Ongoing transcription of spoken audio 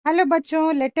Hello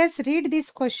बच्चों, let us read this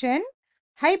question.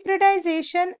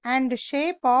 Hybridization and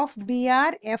shape of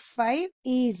BrF5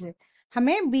 is.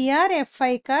 हमें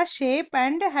BrF5 का shape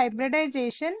and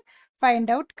hybridization find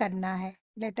out करना है.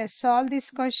 Let us solve this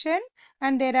question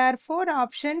and there are 4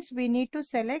 options. We need to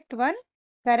select one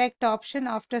correct option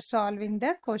after solving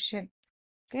the question.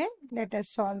 Okay, let us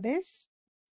solve this.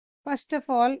 First of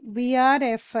all,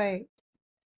 BrF5.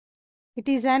 It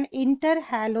is an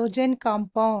interhalogen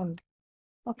compound.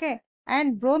 Okay,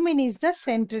 and bromine is the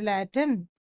central atom.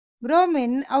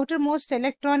 Bromine outermost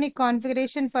electronic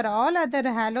configuration for all other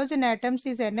halogen atoms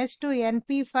is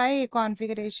ns2np5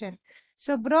 configuration.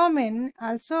 So bromine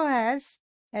also has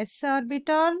s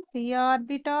orbital, p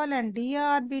orbital and d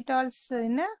orbitals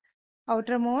in a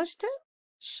outermost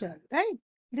shell, right?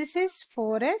 This is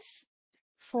 4s,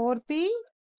 4p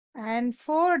and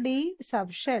 4d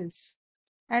subshells.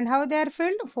 And how they are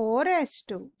filled?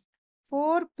 4s2.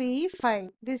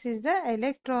 4p5. This is the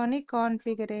electronic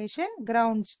configuration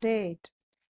ground state.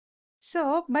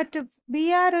 So, but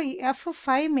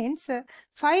BrF5 means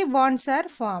 5 bonds are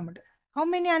formed. How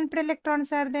many unpaired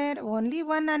electrons are there? Only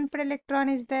one unpaired electron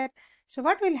is there. So,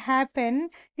 what will happen?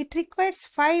 It requires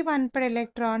 5 unpaired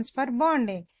electrons for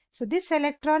bonding. So, this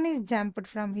electron is jumped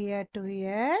from here to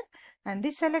here and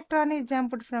this electron is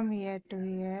jumped from here to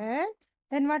here.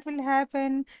 Then what will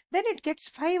happen? Then it gets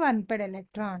 5 unpaired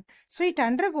electron. So, it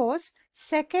undergoes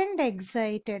second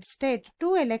excited state.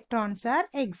 2 electrons are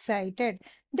excited.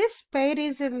 This pair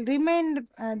is remained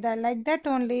like that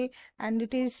only and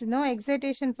it is no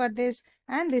excitation for this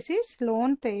and this is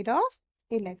lone pair of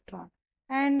electron.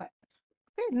 And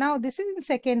okay, now this is in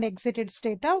second excited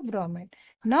state of bromine.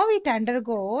 Now it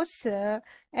undergoes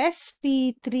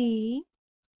sp3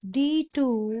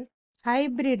 d2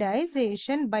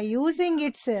 hybridization by using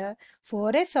its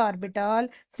 4s orbital,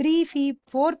 4p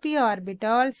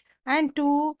orbitals and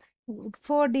 4d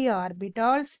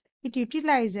orbitals. It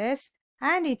utilizes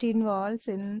and it involves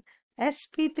in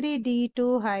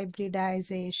sp3d2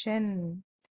 hybridization.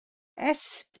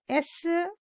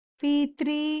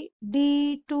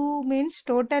 sp3d2 means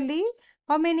totally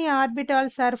how many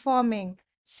orbitals are forming?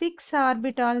 6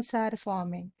 orbitals are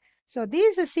forming. So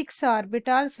these 6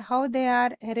 orbitals, how they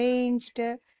are arranged?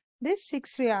 These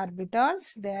 6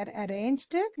 orbitals, they are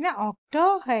arranged in an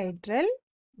octahedral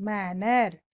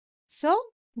manner.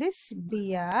 So this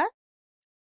Br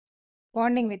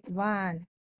bonding with 1,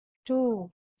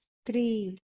 2,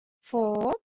 3,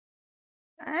 4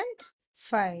 and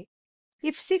 5.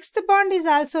 If sixth bond is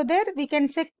also there, we can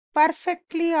say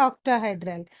perfectly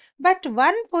octahedral. But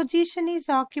one position is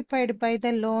occupied by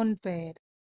the lone pair.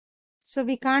 So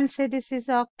we can't say this is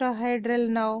octahedral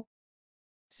now.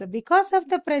 So because of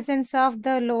the presence of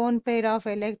the lone pair of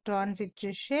electrons, its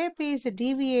shape is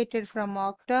deviated from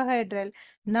octahedral.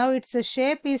 Now its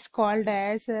shape is called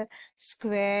as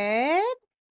square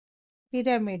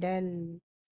pyramidal.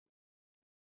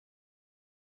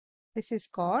 This is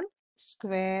called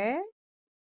square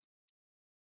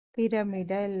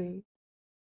pyramidal.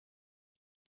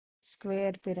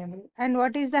 Square pyramid. And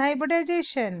what is the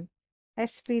hybridization?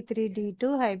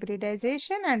 sp3d2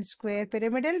 hybridization and square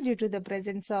pyramidal due to the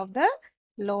presence of the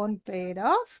lone pair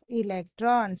of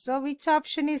electrons. So which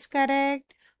option is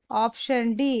correct?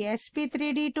 Option D,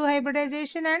 sp3d2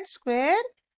 hybridization and square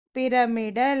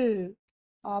pyramidal.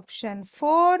 Option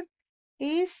 4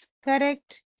 is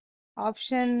correct.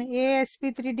 Option A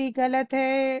sp3d गलत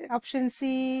है, option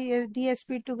C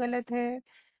dsp2 गलत है.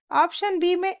 Option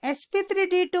B में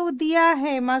sp3d2 दिया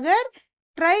है मगर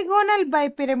trigonal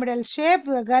bipyramidal shape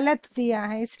गलत दिया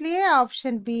है, इसलिए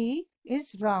option B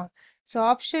is wrong. So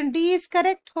option D is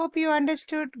correct. Hope you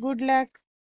understood. Good luck.